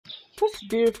This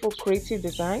beautiful creative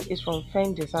design is from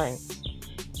Fen Designs.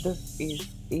 This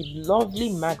is a lovely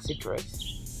maxi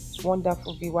dress.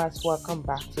 Wonderful viewers, welcome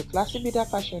back to Classy Bida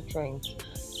Fashion Trends.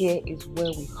 Here is where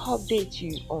we update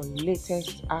you on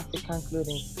latest African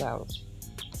clothing styles.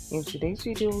 In today's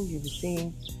video, you'll be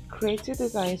seeing creative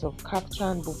designs of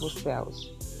Kaftan Bubu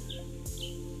styles.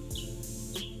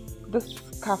 These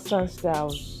Kaftan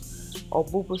styles or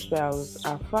Bubu styles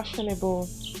are fashionable.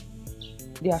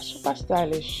 They are super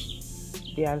stylish.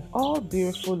 They are all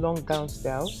beautiful long gown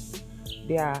styles.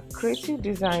 They are creative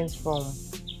designs from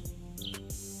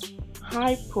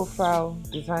high profile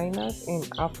designers in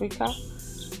Africa.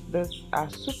 These are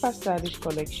super stylish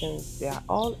collections. They are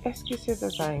all exclusive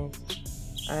designs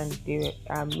and they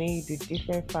are made with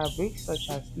different fabrics such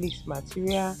as lace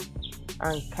material,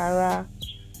 Ankara,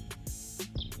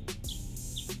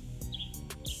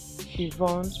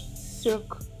 chiffon,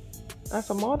 silk, and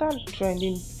some other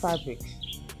trending fabrics.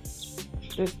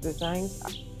 These designs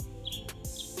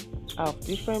are of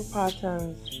different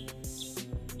patterns,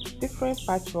 different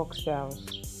patchwork styles,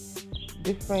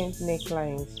 different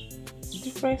necklines,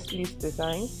 different sleeves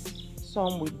designs,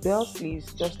 some with bell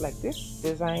sleeves just like this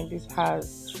design. This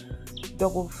has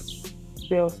double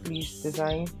bell sleeves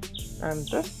design, and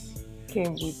this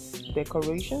came with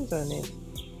decorations on it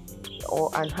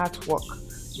and artwork.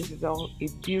 This is all a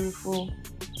beautiful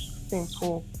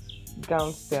simple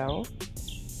gown style.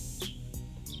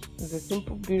 It's a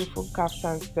simple beautiful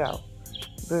kaftan style.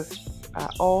 These are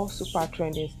all super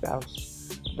trending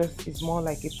styles. This is more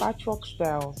like a patchwork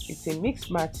style. It's a mixed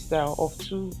match style of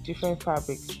two different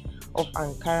fabrics of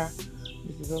Ankara.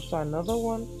 This is also another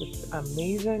one. It's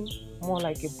amazing, more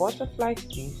like a butterfly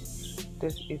sleeves.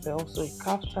 This is also a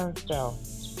kaftan style.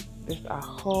 These are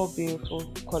all beautiful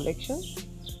collections.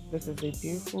 This is a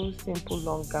beautiful simple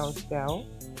long gown style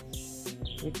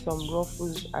with some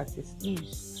ruffles at the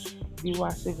sleeves.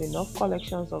 Viewers, have enough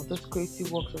collections of those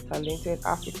creative works of talented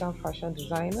African fashion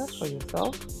designers for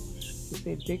yourself. We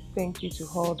say big thank you to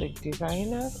all the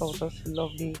designers of those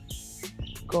lovely,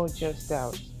 gorgeous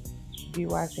styles.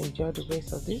 Viewers, enjoy the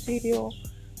rest of this video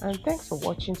and thanks for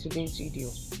watching today's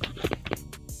video.